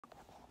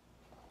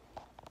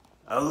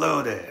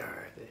Hello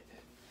there,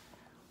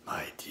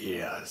 my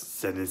dear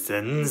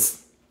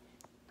citizens.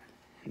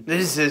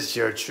 This is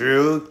your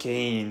true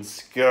king,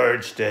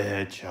 Scourge the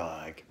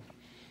Hedgehog.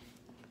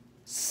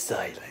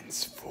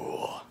 Silence,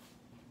 fool.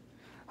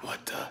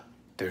 What the?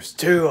 There's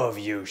two of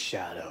you,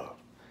 Shadow.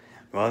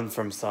 One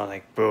from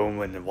Sonic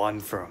Boom and one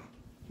from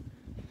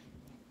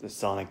the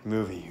Sonic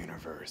movie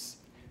universe.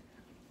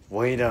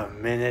 Wait a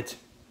minute.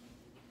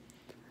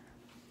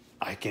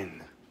 I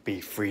can be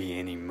free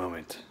any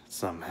moment,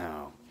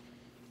 somehow.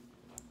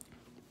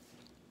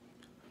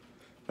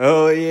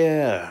 Oh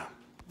yeah,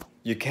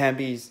 you can't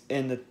be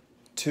in the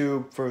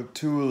tube for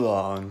too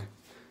long.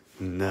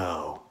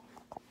 No,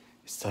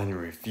 it's time to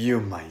review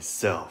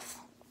myself.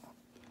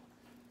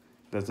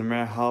 Doesn't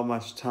matter how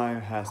much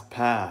time has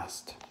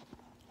passed,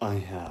 I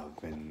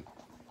have been.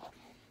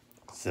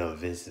 So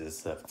this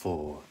is a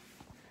fool.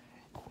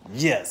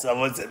 Yes, I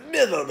was in the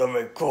middle of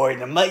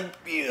recording my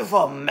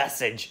beautiful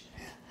message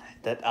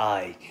that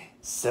I,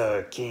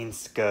 Sir King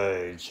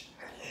Scourge.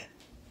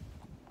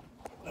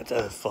 What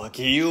the fuck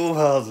are you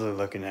fellas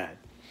looking at?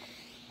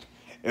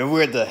 And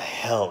where the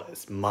hell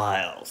is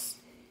Miles?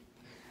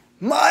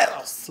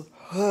 Miles!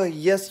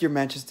 Yes, your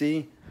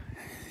majesty.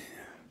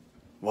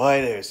 Why,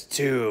 there's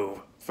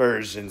two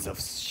versions of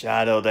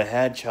Shadow the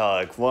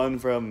Hedgehog. One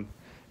from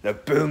the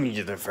Boom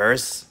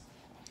universe.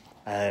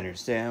 I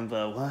understand,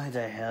 but why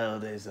the hell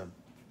there's a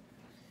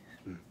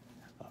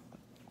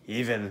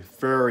even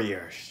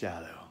furrier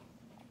Shadow?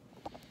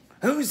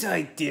 Whose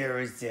idea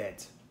is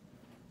it?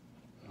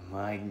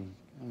 I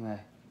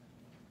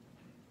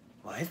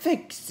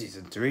think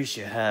season 3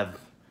 should have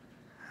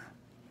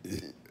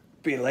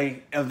be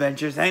like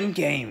Avengers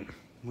Endgame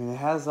when it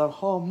has a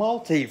whole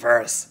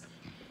multiverse.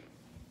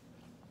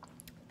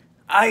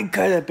 I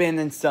could have been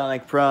in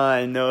Sonic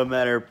Prime no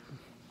matter.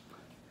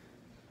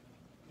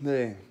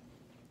 You're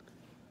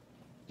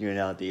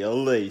not the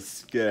only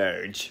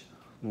Scourge.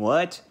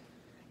 What?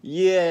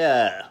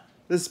 Yeah,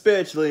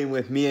 especially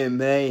with me and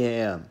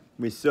Mayhem.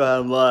 We still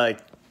have a lot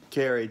of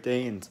carry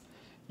things.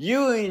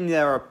 You and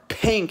your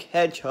pink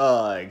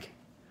hedgehog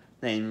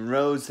named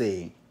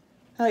Rosie.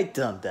 I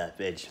dumped that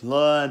bitch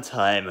long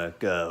time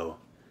ago.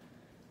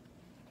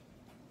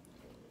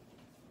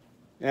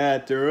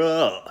 After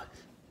all,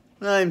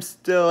 I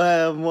still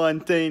have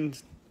one thing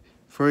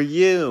for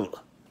you.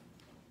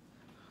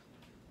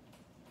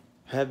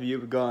 Have you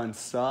gone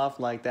soft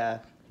like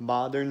that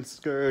modern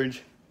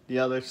Scourge? The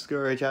other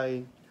Scourge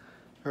I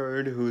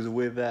heard who's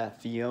with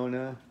that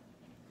Fiona?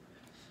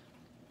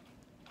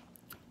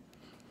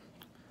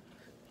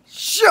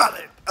 Shut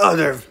it,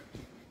 other.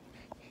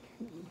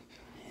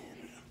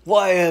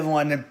 Why I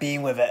want to be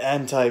with an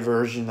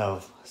anti-version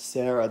of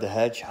Sarah the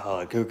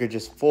Hedgehog who could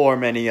just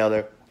form any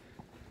other?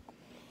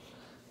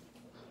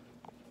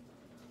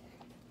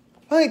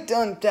 I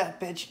dumped that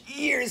bitch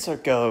years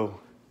ago.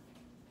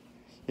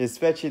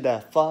 Especially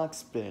that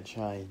fox bitch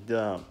I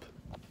dump.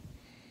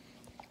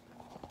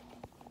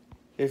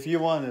 If you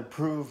want to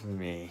prove to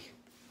me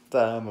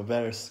that I'm a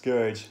better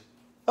Scourge,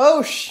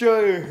 I'll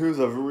show you who's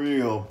a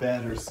real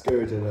better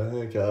Scourge than a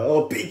Hedgehog.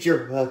 I'll beat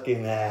your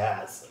fucking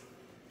ass.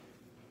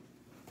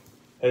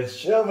 And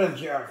shove it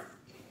your...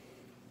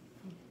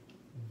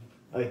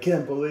 I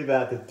can't believe I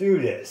have to do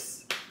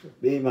this.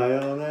 Beat my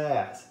own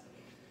ass.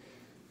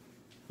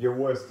 You're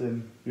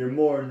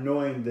more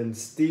annoying than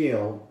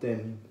Steel,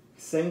 than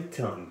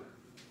Sanctum.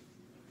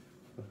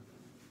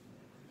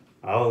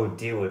 I'll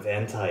deal with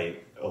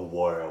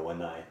Anti-Aurora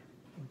when I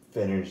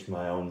finish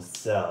my own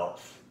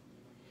self.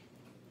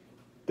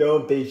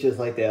 Don't be just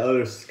like the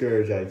other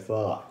Scourge I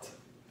fought.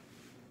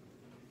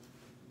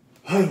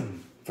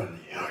 I'm from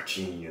the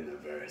Archie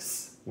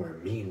universe, where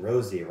me and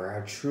Rosie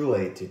were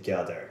truly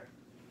together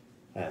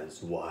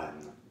as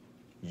one.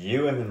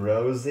 You and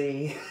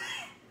Rosie?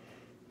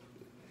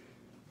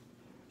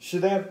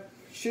 Should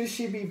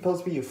she be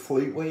supposed to be a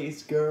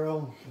Fleetways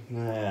girl?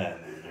 No.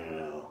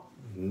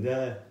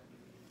 No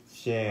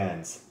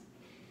chance.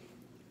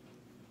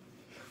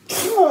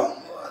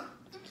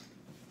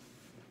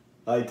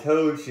 I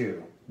told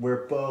you,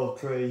 we're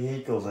both treated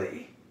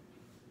equally.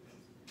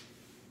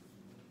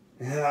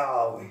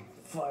 Oh,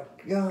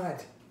 fuck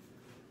God.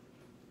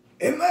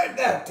 Am I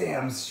that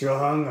damn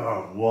strong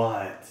or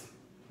what?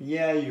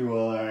 Yeah, you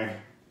are.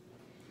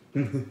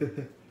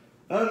 I'm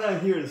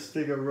not here to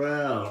stick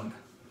around.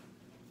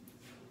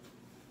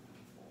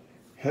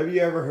 Have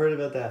you ever heard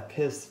about that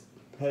pissed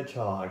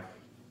hedgehog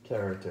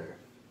character?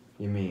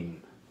 You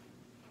mean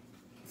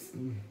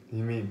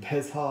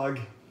piss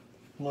hog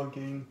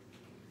looking?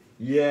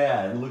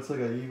 Yeah, it looks like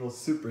an evil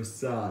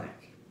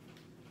supersonic.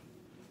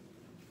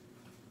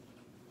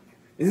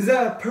 Is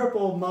that a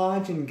purple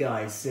Majin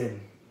guy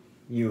sitting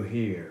you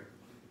here?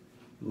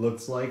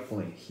 Looks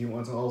likely. He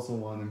also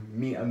want to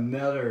meet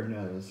another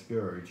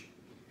Scourge.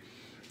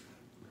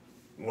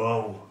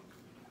 Whoa.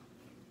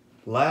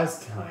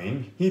 Last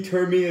time, he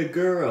turned me a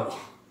girl.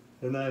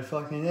 And I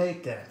fucking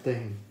hate that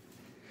thing.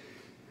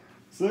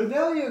 So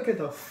now you get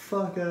the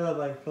fuck out of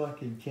my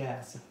fucking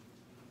castle.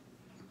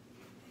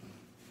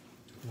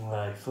 Well,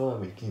 I thought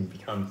we can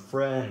become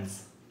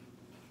friends.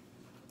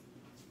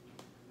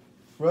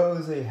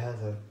 Rosie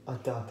has an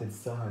adopted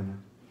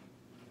son.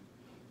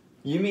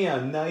 You mean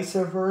a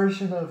nicer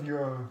version of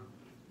your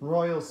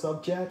royal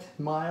subject,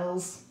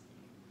 Miles?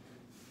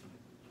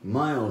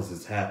 Miles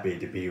is happy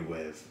to be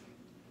with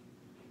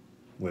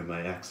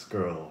my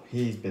ex-girl.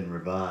 He's been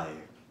revived.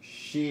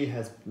 She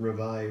has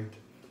revived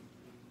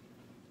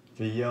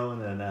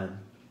Fiona, and then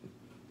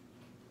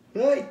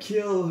I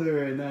killed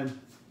her, and then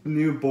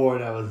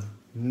newborn I was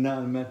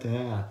not meant to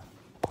have.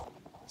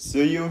 So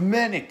you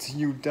admit it,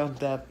 you dumped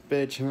that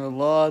bitch a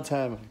long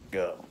time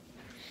ago.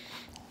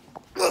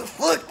 Well,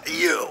 fuck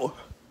you!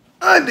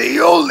 I'm the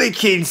only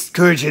king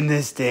scourge in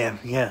this damn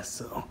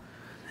castle.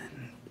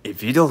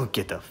 If you don't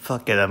get the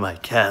fuck out of my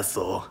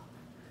castle,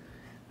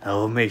 I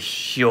will make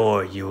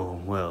sure you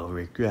will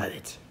regret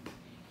it.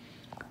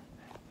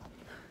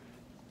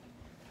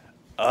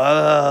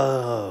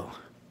 Oh.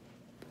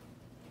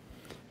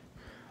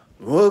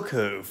 Look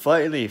who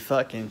finally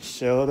fucking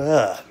showed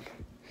up.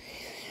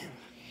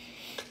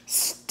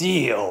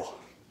 Steel.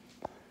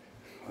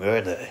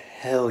 Where the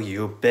hell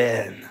you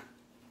been?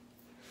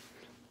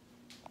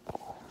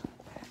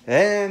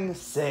 And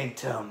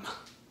Sanctum.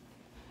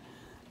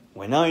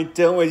 When I'm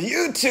done with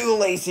you two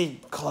lazy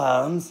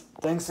clowns,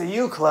 thanks to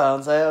you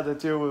clowns, I have to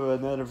deal with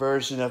another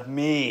version of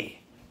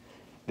me.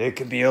 There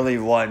can be only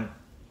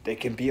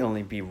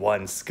only be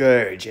one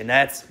scourge, and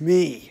that's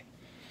me.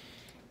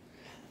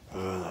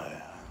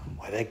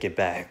 When I get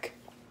back,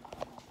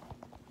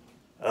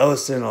 I will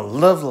send a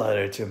love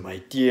letter to my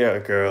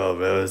dear girl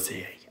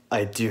Rosie.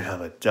 I do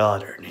have a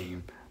daughter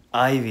named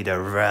Ivy the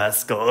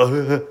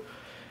Rascal.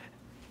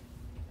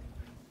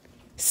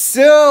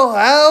 So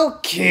how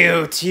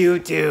cute you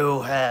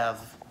do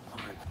have.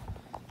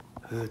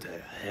 Who the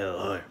hell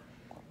are?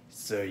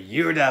 So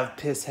you're that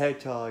piss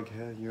hedgehog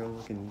you're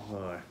looking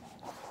for.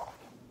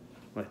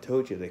 I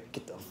told you to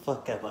get the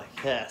fuck out of my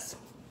castle.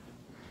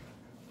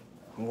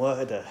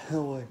 What the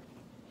hell are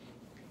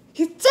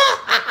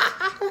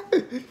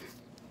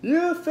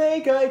you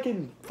think I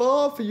can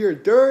fall for your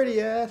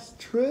dirty ass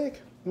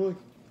trick?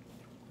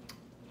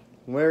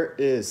 Where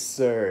is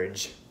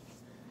Surge?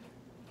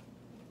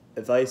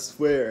 If I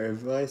swear,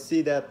 if I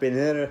see that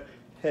banana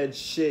head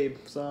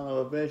shaped son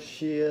of a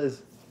bitch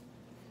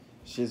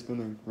she's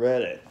gonna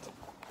regret it.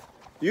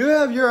 You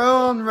have your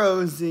own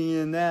Rosie,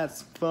 and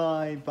that's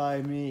fine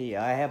by me.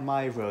 I have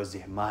my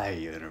Rosie in my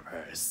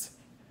universe.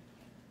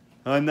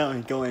 I'm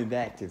not going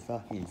back to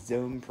fucking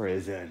zone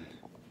prison.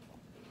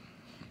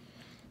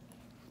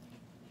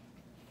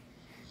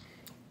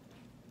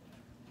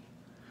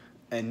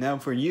 And now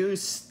for you,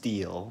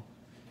 Steel.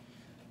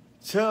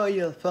 Tell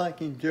your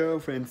fucking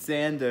girlfriend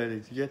Sandra to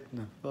get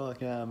the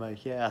fuck out of my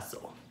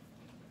castle.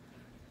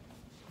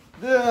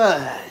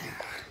 Ugh.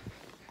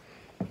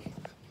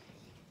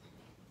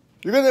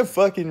 You're gonna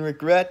fucking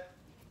regret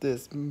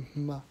this,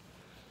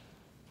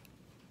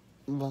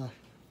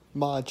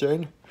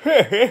 Margin.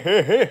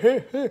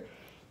 I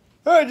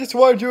just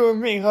want you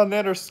and me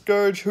another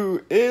scourge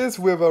who is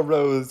with a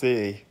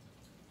Rosie.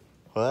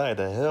 Why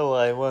the hell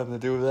I want to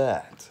do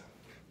that?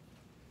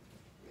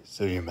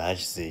 So your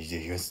majesty, do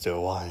you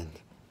still want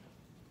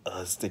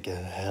us to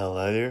get the hell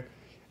out of here?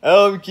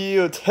 I'll give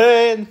you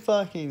 10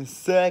 fucking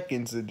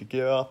seconds to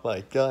get off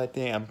my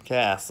goddamn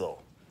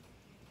castle.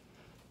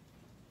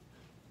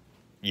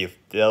 You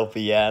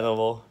filthy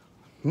animal.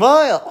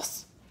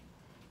 Miles!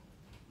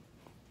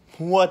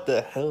 What the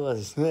hell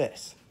is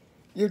this?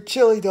 Your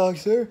chili dog,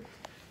 sir.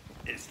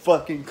 It's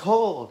fucking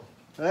cold.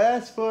 I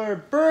asked for a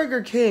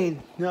Burger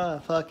King, not a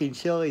fucking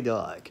chili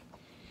dog.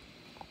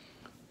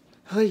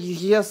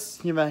 Yes,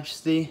 your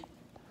majesty.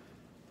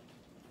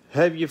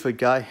 Have you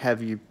forgot,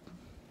 have you?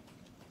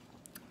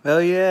 Oh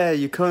yeah,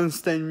 you couldn't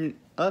stand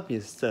up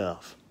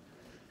yourself.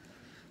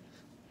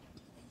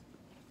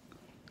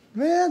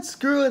 Man,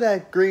 screw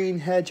that green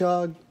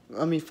hedgehog,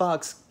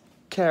 fox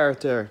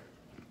character.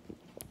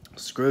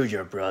 Screw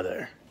your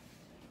brother.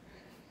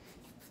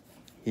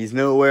 He's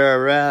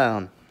nowhere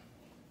around.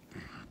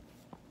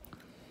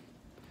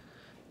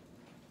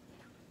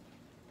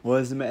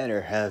 What's the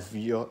matter?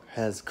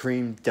 Has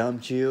Cream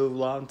dumped you a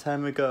long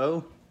time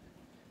ago?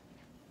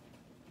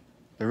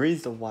 The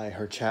reason why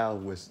her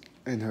child was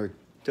in her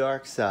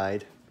dark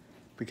side,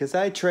 because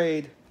I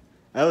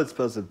was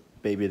supposed to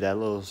baby that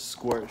little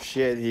squirt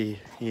shit he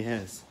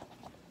is.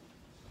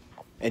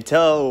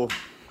 Until,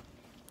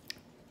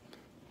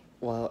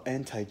 well,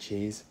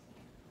 anti-cheese.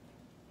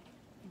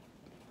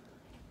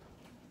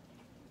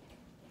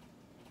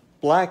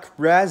 Black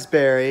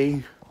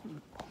raspberry,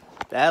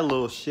 that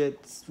little shit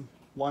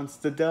wants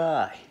to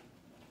die.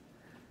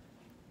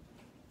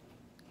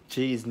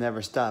 Cheese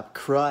never stopped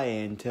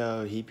crying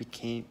until he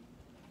became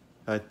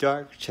a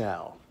dark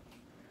child.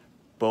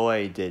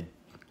 Boy, did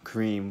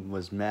Cream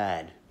was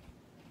mad.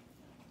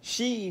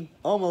 She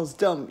almost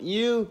dumped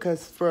you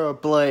for a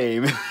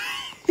blame.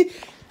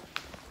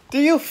 Do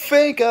you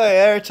think I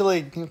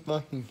actually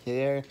fucking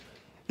care?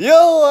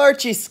 Yo,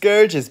 Archie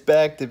Scourge is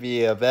back to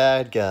be a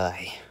bad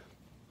guy.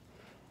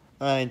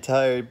 I'm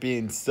tired of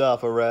being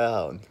stuff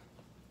around.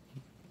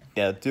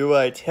 Now, do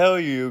I tell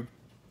you,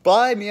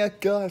 buy me a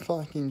god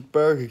fucking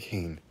Burger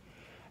King.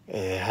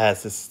 It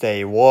has to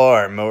stay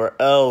warm, or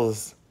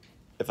else,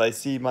 if I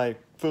see my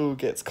food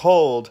gets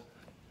cold,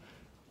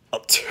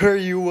 I'll tear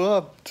you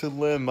up to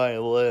limb by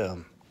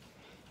limb.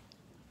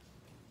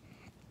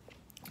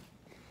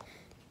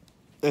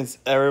 It's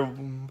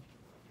everyone.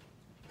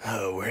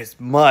 Oh, where's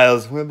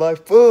Miles with my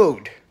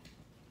food?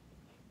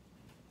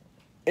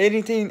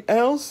 Anything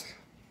else?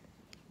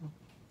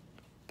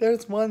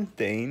 There's one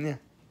thing.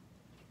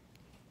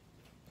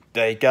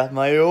 They got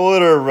my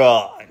order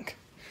wrong.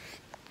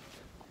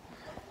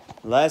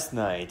 Last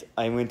night,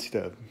 I went to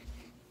the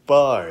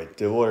bar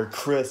to order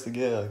Chris to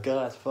get a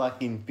glass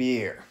fucking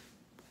beer.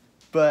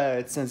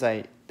 But since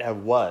that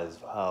was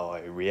how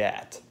I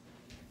react,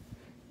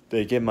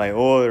 they get my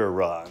order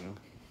wrong.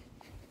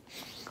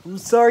 I'm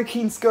sorry,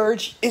 King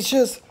Scourge. It's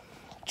just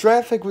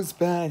traffic was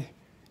bad,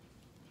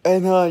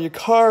 and your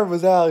car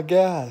was out of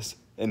gas.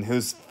 And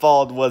whose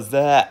fault was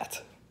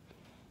that?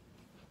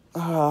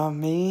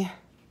 Me.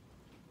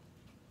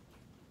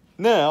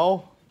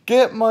 Now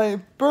get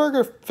my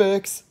burger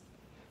fix,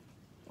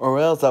 or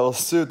else I will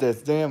sue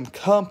this damn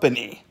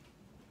company.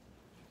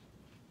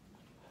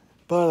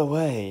 By the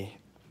way,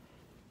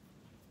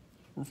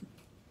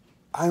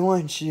 I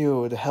want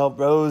you to help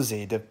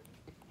Rosie to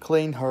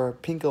clean her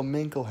Pinkle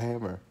Minkle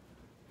hammer.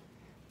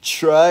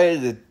 Try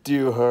to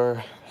do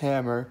her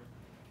hammer,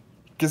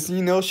 because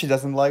you know she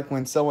doesn't like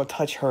when someone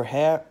touch her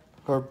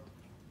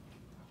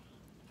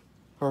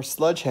her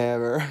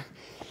sledgehammer.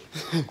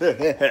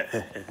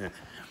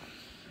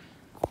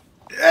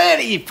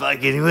 Any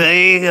fucking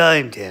way,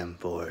 I'm damn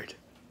bored.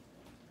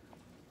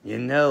 You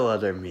know,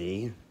 other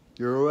me,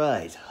 you're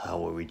right. How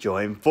will we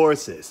join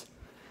forces?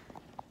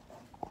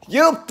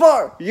 You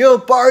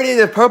party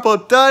the purple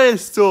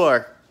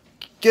dinosaur!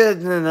 Get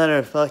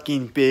another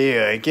fucking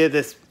beer. Get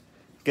this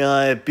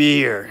guy a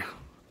beer.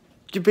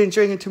 You've been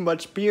drinking too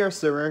much beer,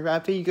 sir. I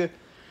think you could.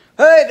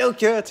 Hey, don't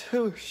get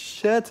too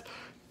shit.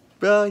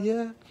 Bro,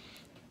 yeah.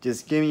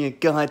 Just give me a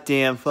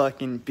goddamn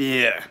fucking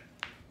beer.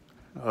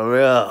 Or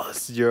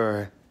else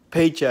your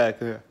paycheck.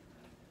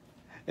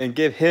 And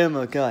give him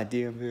a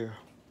goddamn beer.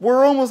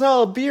 We're almost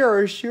out of beer,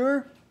 are you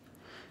sure?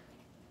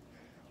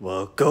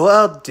 Well, go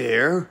out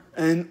there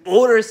and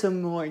order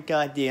some more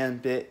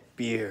goddamn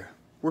beer.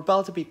 We're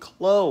about to be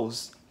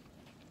closed.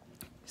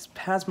 It's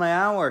past my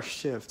hour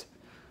shift.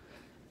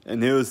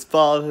 And whose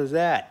fault is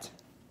that?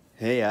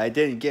 Hey, I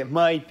didn't get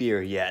my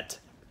beer yet.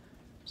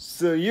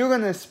 So you're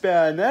gonna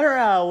spend another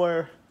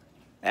hour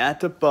at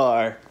the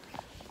bar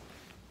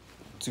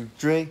to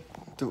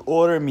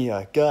order me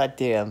a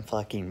goddamn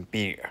fucking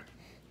beer.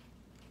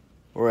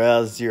 Or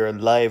else your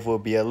life will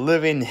be a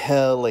living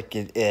hell like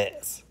it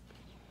is.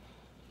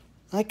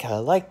 I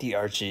kinda like the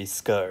Archie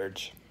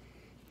Scourge.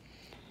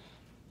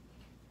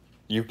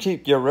 You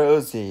keep your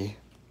Rosie.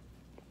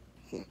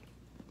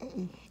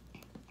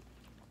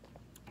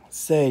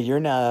 Say,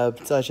 you're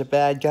not such a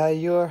bad guy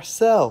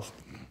yourself.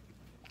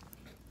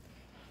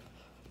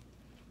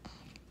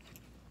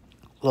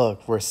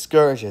 Look, we're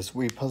Scourges.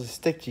 We're supposed to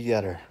stick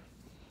together.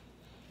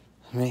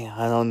 Man,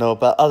 I don't know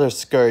about other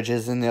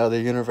Scourges in the other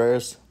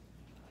universe.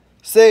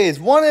 Say, is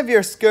one of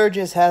your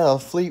Scourges had a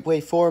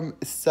Fleetway form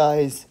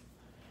size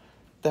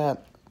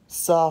that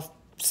soft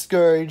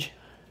Scourge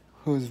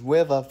who's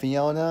with a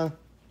Fiona?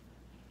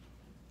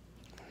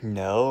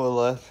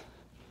 No,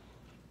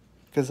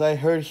 because I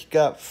heard he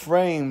got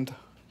framed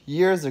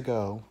years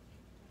ago,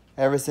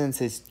 ever since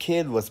his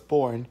kid was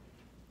born.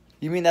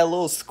 You mean that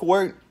little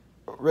squirt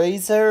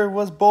razor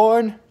was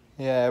born?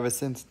 Yeah, ever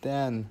since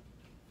then,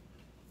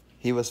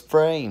 he was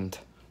framed.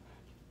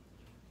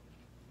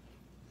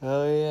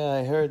 Oh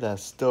yeah, I heard that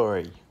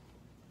story.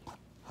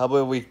 How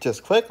about we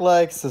just click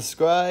like,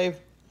 subscribe,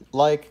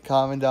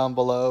 comment down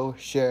below,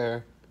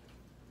 share,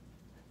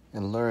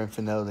 and learn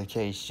for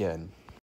notification.